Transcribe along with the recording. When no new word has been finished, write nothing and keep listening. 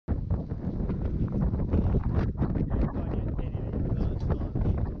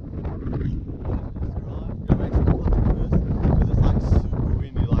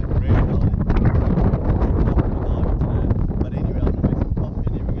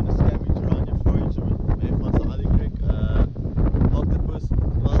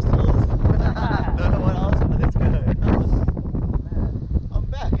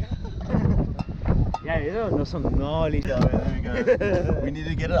Yeah, no, some gnarly. Yeah, there we go. We need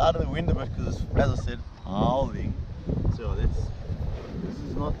to get it out of the wind a bit because, as I said, howling. So this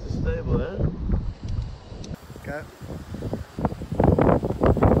is not too stable, eh? Okay.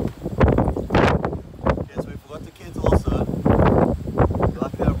 Okay, so we forgot the kids also.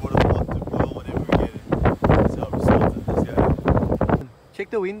 Luckily I brought a pot to boil whenever we get it. So we sorted. Let's go.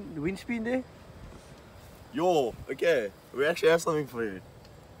 Check the wind speed there. Yo, okay, we actually have something for you.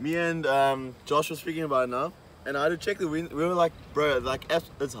 Me and Josh were speaking about it now, and I had to check the wind. We were like, bro, like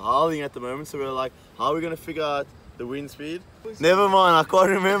it's howling at the moment, so we were like, how are we gonna figure out the wind speed? Never mind, I can't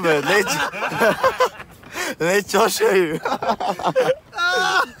remember. Let Josh show you.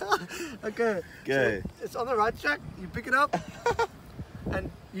 Okay. Okay. So it's on the right track. You pick it up, and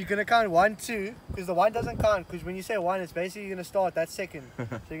you're gonna count 1, 2, because the 1 doesn't count. Because when you say 1, it's basically gonna start that second. So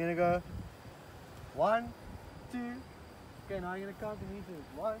you're gonna go 1, 2. Okay, now you're gonna count the meters.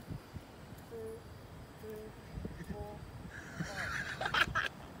 1, 2, 3, 4, 5.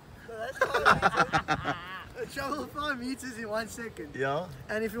 So that's 5 meters. Travel 5 meters in 1 second. Yeah.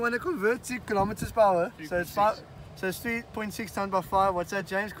 And if you want to convert to kilometers per hour, so it's 3.6 times by 5. What's that,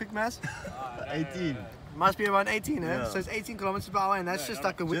 James? Quick maths. 18. Must be around 18, eh? Yeah. So it's 18 kilometers per hour, and that's just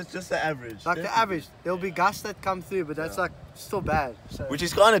like a Just the average. like the average. There'll be gusts that come through, but that's like still bad. So. Which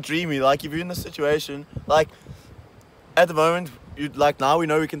is kind of dreamy. Like if you're in a situation like at the moment, like now we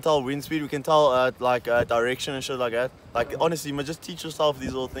know we can tell wind speed, we can tell direction and shit like that. Like honestly, you must just teach yourself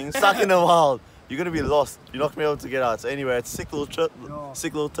these little things. Stuck in the wild, you're gonna be lost. You're not gonna be able to get out. So anyway, it's sick little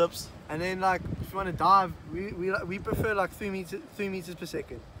tips. And then like if you want to dive, we prefer like 3 meters per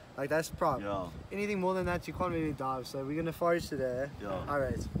second. Like that's prime. Yeah. Anything more than that, you can't really dive. So we're gonna forage today. Yeah.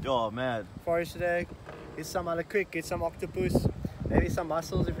 Alright. Yo, man. Forage today. Get some other crick, get some octopus, maybe some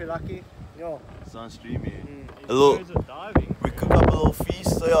mussels if you're lucky. Yo. Sounds dreamy. A little. Diving. We cook up a little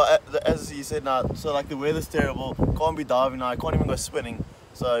feast. So yeah, as he said now, so like the weather's terrible. Can't be diving now. I can't even go spinning.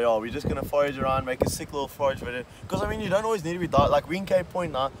 So yeah, we're just gonna forage around, make a sick little forage video. Because I mean, you don't always need to be diving. Like we in Cape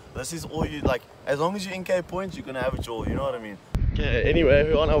Point now. This is all you like. As long as you're in Cape Point, you're gonna have it all. You know what I mean? Okay. Anyway,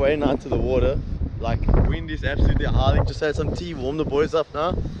 we're on our way now to the water. Like wind is absolutely howling. Just had some tea, warm the boys up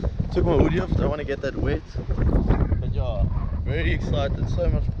now. Took my hoodie off. Don't want to get that wet. But yeah, very excited. So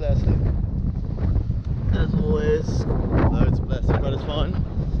much plastic. As always, loads of plastic, but it's fine.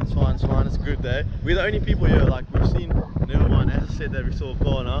 It's fine, it's fine, it's a good day. We're the only people here, like we've seen, never mind, as I said that we saw a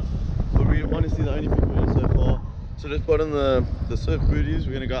car now, but we're honestly the only people here so far. So just put on the surf booties,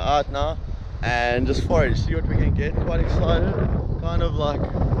 we're gonna go out now and just forage, see what we can get. Quite excited, kind of like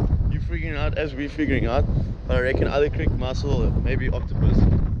you figuring out as we're figuring out, but I reckon other crick, mussel, maybe octopus.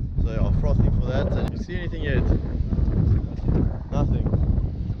 So yeah, frothing for that. And you see anything yet? Nothing.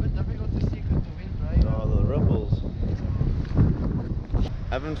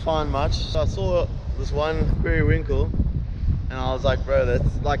 Haven't found much. So I saw this one periwinkle and I was like, bro,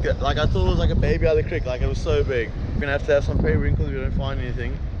 that's like I thought it was like a baby out of the creek, like it was so big. We're gonna have to have some periwinkles if we don't find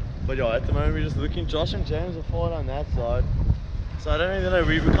anything. But yeah, at the moment we're just looking. Josh and James are far on that side. So I don't even know,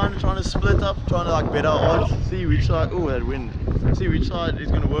 we're kind of trying to split up, trying to like bet our odds, see which side, oh that wind, see which side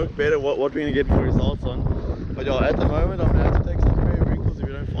is gonna work better, what we're gonna get for results on. But yeah, at the moment I'm gonna have to take some periwinkles if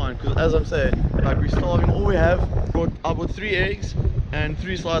we don't find, because as I'm saying, like we're starving. All we have, I bought 3 eggs and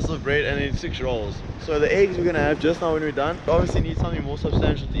 3 slices of bread and then 6 rolls. So the eggs we're gonna have just now when we're done. We obviously need something more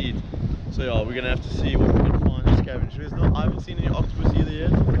substantial to eat. So yeah, we're gonna have to see what we can find and scavenge. I haven't seen any octopus either yet.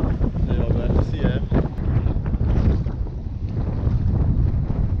 So yeah, we'll have to see, eh?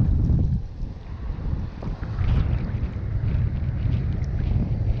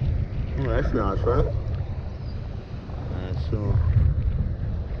 Oh, that's nice, right? So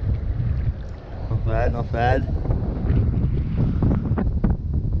not bad, not bad.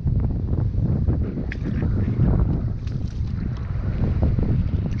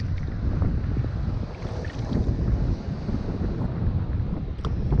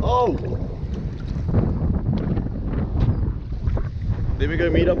 Oh! Then we go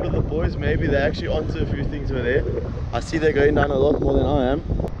meet up with the boys. Maybe they're actually onto a few things over there. I see they're going down a lot more than I am.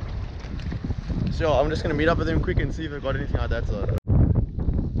 So I'm just gonna meet up with them quick and see if they've got anything out that side.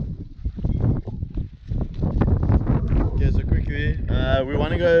 Okay, so quickly, we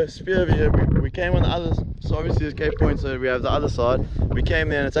want to go spear over here. We came on the other, so obviously there's Cape Point, so we have the other side. We came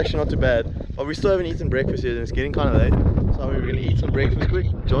there and it's actually not too bad, but we still haven't eaten breakfast yet and it's getting kind of late. So we're gonna eat some breakfast quick.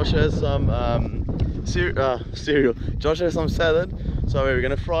 Josh has some cereal. Josh has some salad, so we're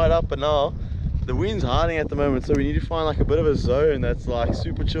gonna fry it up. But now the wind's howling at the moment, so we need to find like a bit of a zone that's like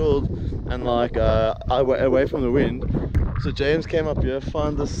super chilled and like away from the wind. So James came up here,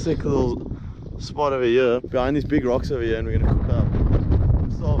 found this sick little spot over here behind these big rocks over here, and we're gonna cook up.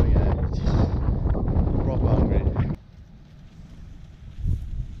 I'm starving, eh? I'm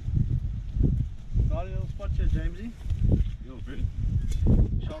Jamesy? Yo, bro.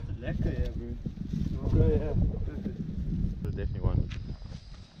 Sheltered lekker, yeah, bro. Bro, yeah. There's definitely one.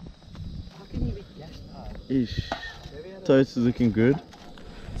 How can you be gassed out? Ish. Toast is looking good.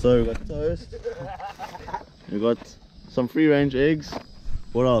 So we got toast. We got some free range eggs.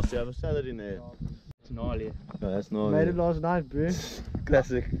 What else? You have a salad in there. It's gnarly. No, that's not. Made it last night, bro.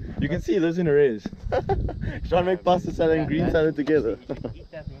 Classic. You can see it lives in a res. Trying to make pasta salad and green salad together.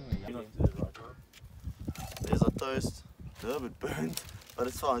 There's our toast. A little bit burnt, but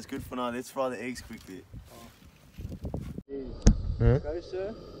it's fine. It's good for now. Let's fry the eggs quickly. Huh? Go,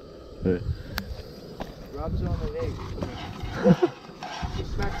 sir. Yeah. Rubs on the leg. He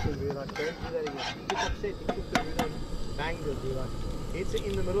smacks him, bro. Like, don't do that again. He gets upset. He kicks the bro. Bangs it, bro. Like, hits it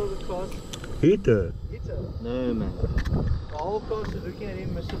in the middle of the class. Hit her? Hits her. No, man. The whole class is looking at him.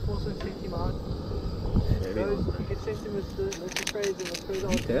 Mr. Paulson sent him out. He goes, he gets sent to Mr. Fraser, and Mr. Fraser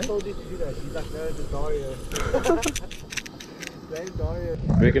asks, who told you to do that? He's like, no, it's Dario. Blame Dario.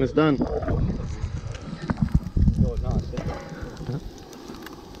 Reckon it's done? Oh, nice.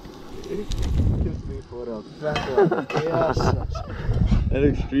 Gives me for up. Yes. That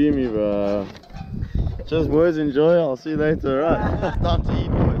looks dreamy, bro. Just boys, enjoy. I'll see you later, right? Time to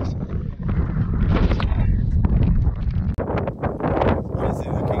eat, boys. Honestly,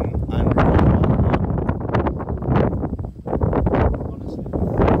 looking unreal right now. Honestly.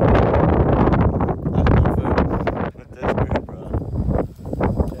 I confirm. But that's good, bro.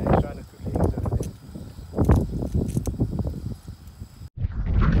 Jay's trying to cook eggs over there.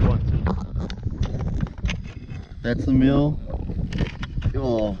 That's the meal.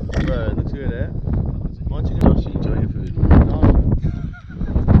 Oh, bro, it looks good, eh? Why don't you go actually enjoy your food?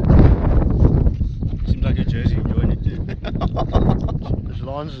 Seems like a Jersey enjoying it too. There's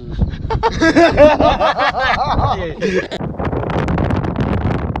lunches.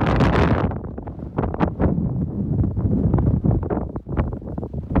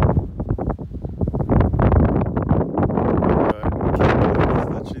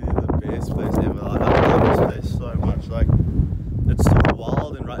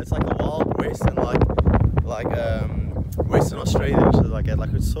 Western Australia and shit like that.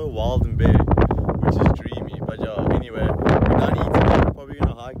 Like, it's so wild and bare, which is dreamy. But yeah, anyway, we're done eating. We're probably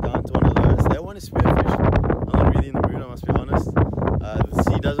gonna hike down to one of those. That one is spearfish. I'm not really in the mood, I must be honest. The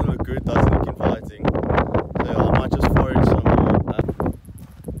sea doesn't look good, doesn't look inviting. So yeah, I might just forage some more.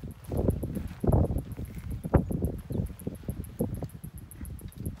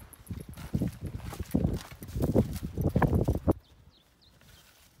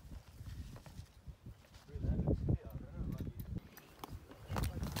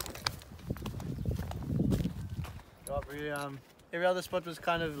 Every other spot was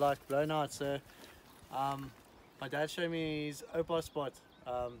kind of like blown out, so my dad showed me his opal spot.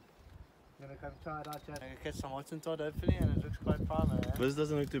 I'm gonna come try it out, Chad. I'm gonna catch some Hottentot hopefully, and it looks quite prime, eh? This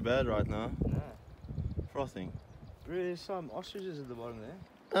doesn't look too bad right now. No. Frothing. Bro, there's some ostriches at the bottom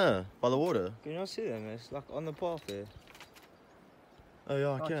there. By the water. Can you not see them? It's like on the path there. Oh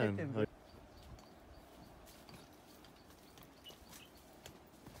yeah, I Check can. them.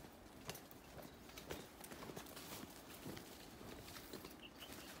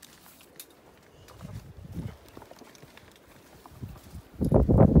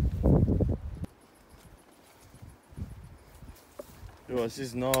 Yo, this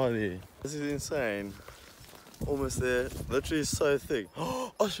is gnarly. This is insane. Almost there. Literally so thick.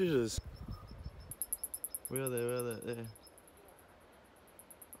 Oh, ostriches! Where are they? Where are they? There.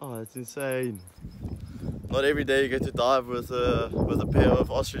 Oh, that's insane. Not every day you get to dive with a pair of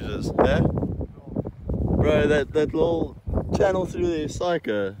ostriches, yeah? Bro, that little channel through there is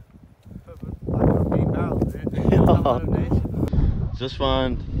psycho. Just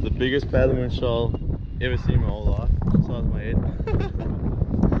found the biggest paddleman shell ever seen in my whole life, besides my head.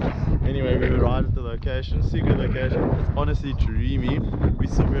 Anyway, we arrived at the location, super location. It's honestly dreamy. We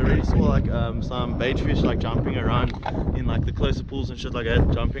already saw like some bait fish like jumping around in like the closer pools and shit like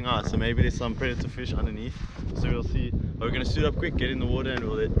that, jumping out. So maybe there's some predator fish underneath. So we'll see. But we're gonna suit up quick, get in the water, and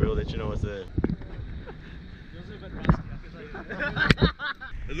we'll let you know what's there.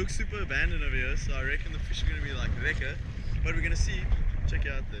 It looks super abandoned over here, so I reckon the fish are gonna be like lekker. But we're gonna see. Check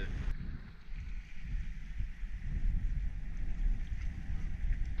it out there.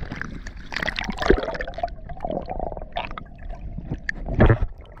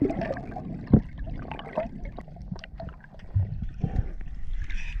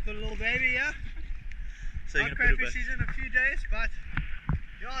 Put a little baby, yeah? So you're Not gonna put it crayfish back? season in a few days, but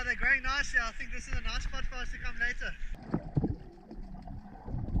yeah, they're growing nicely. I think this is a nice spot for us to come later.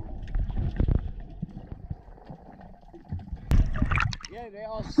 Yeah, they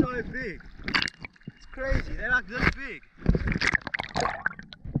are so big. It's crazy. They're like this big.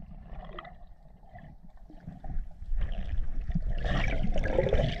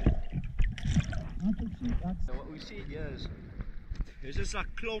 So what we see here is there's just like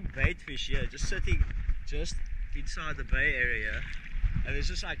klomp bait fish here, just sitting just inside the bay area, and there's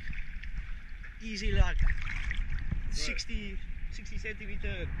just like easy like 60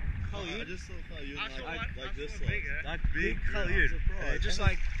 centimeter I just saw Kalyoon like this size. like big Kalyoon. Just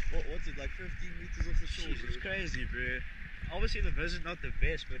like what's it, like 15 meters off the shore? it's crazy, bro. Obviously the vision's not the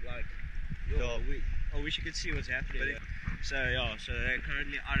best, but like I wish you could see what's happening. Here. So yeah, so they're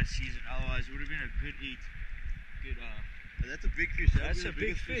currently out of season. Otherwise, it would have been a good eat. Good. That's a big fish. That's a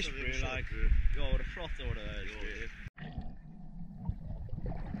big fish, bro. Like, yo, what a froth order that is,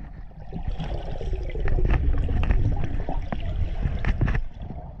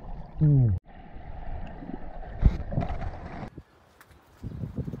 bro.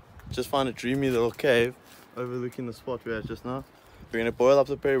 Just found a dreamy little cave overlooking the spot we're at just now. We're gonna boil up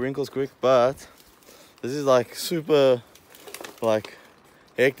the periwinkles quick, but this is like super like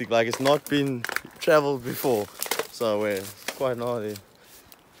hectic, like it's not been traveled before, so it's quite gnarly.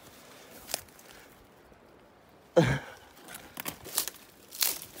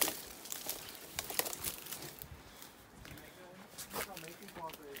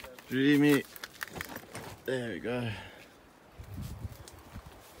 Dreamy. There we go.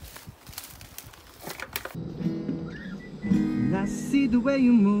 I see the way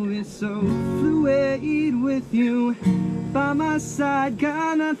you move, it's so fluid with you. By my side,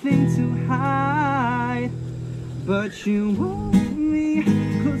 got nothing to hide. But you want me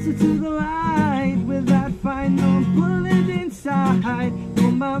closer to the light with that final bullet inside.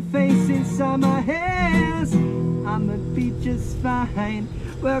 Put my face inside my hands, I'ma be just fine.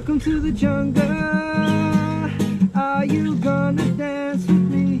 Welcome to the jungle. Are you gonna dance with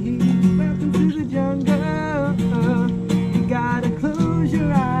me? Welcome to the jungle. You gotta close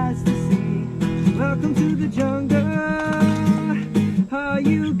your eyes to see. Welcome to the jungle. Are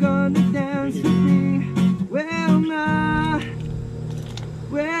you gonna dance with me? Well now,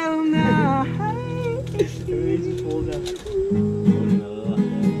 well now.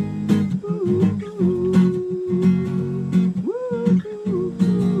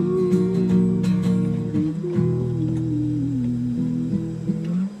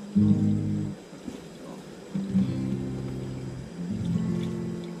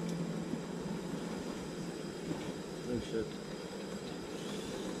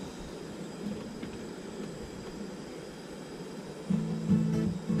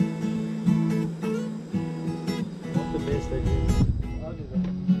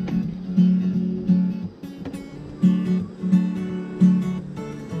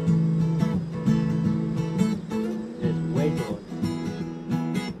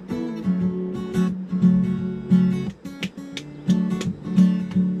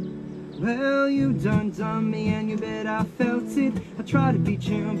 Well, you done me and you bet I felt it. I tried to beat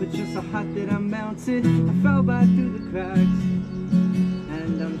you, but you're so hot that I melted. I fell back through the cracks,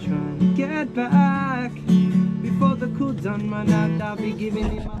 and I'm trying to get back. Before the cool done run out, I'll be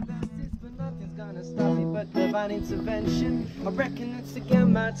giving you my bestest, but nothing's gonna stop me but divine intervention. I reckon it's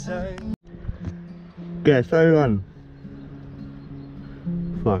again my turn. Okay, sorry one.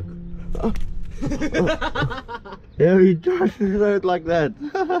 Fuck. Yeah, he just it like that.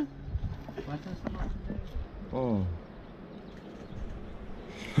 Oh.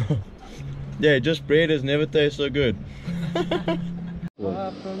 Yeah, just bread has never tasted so good.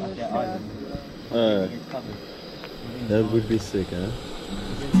 That would be sick, huh?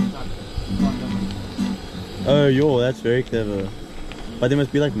 Oh, yo, that's very clever. But there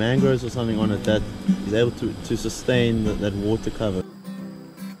must be like mangroves or something on it that is able to sustain that water cover.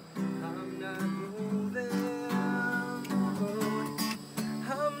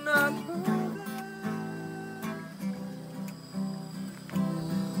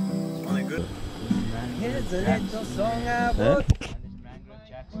 Here's a little song I wrote.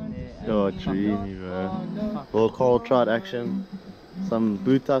 Oh, dreamy, bro. Little coral trout action. Some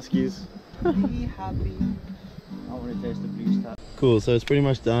boot tuskies. Be happy. I want to taste the blue stuff. Cool, so it's pretty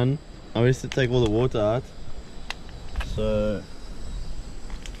much done. I wish to take all the water out. So,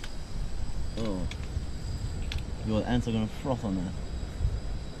 oh, your ants are gonna froth on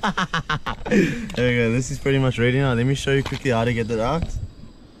that. There we go. This is pretty much ready now. Let me show you quickly how to get that out.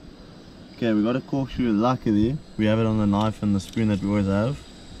 Okay, we got a corkscrew. Luckily, we have it on the knife and the spoon that we always have.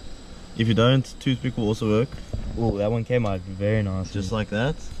 If you don't, toothpick will also work. Oh, that one came out very nice. Just like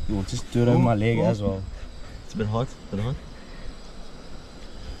that. We'll just do it over my leg as well. It's a bit hot.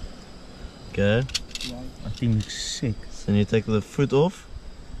 Okay. I think it's sick. So then you take the foot off.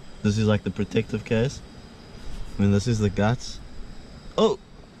 This is like the protective case. And this is the guts. Oh!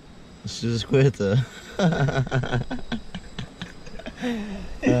 This is a squirter.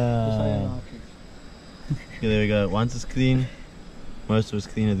 Yeah, there we go. Once it's clean, most of it's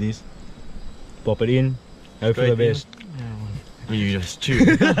clean at least. Pop it in. Hope for the Straight in. best. You just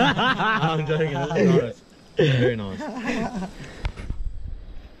chew. I'm joking. This is nice. Very nice.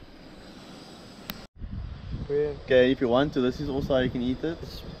 Okay, if you want to, this is also how you can eat it.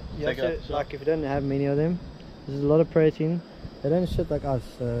 You Take have out to, the shell. like if you don't have many of them, there's a lot of protein. They don't shit like us.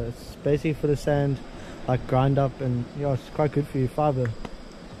 It's basically for the sand, like grind up, and yeah, it's quite good for you. Fiber.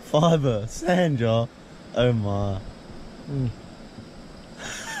 Fiber, sand jar. Oh my.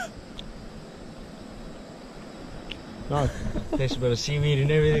 Nice. Tastes a bit of seaweed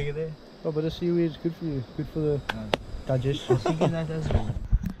and everything in there. Oh, but the seaweed is good for you. Good for the digestion. Thinking that as well.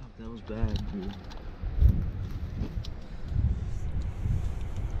 That was bad, dude.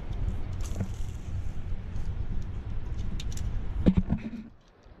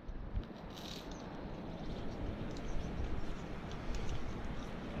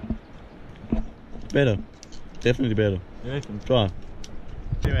 Better. Definitely better. You reckon? Try.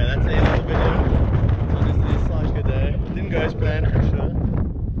 Anyway, that's the end of the video. Honestly, it's such a good day. Didn't go as planned for sure.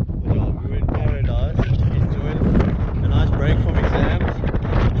 But yeah, we were in paradise. Enjoyed a nice break from exams.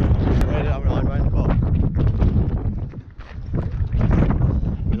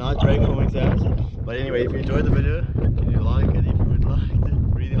 A nice break from exams. But anyway, if you enjoyed the video, can you like it? If you would like it,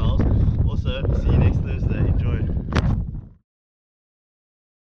 really awesome.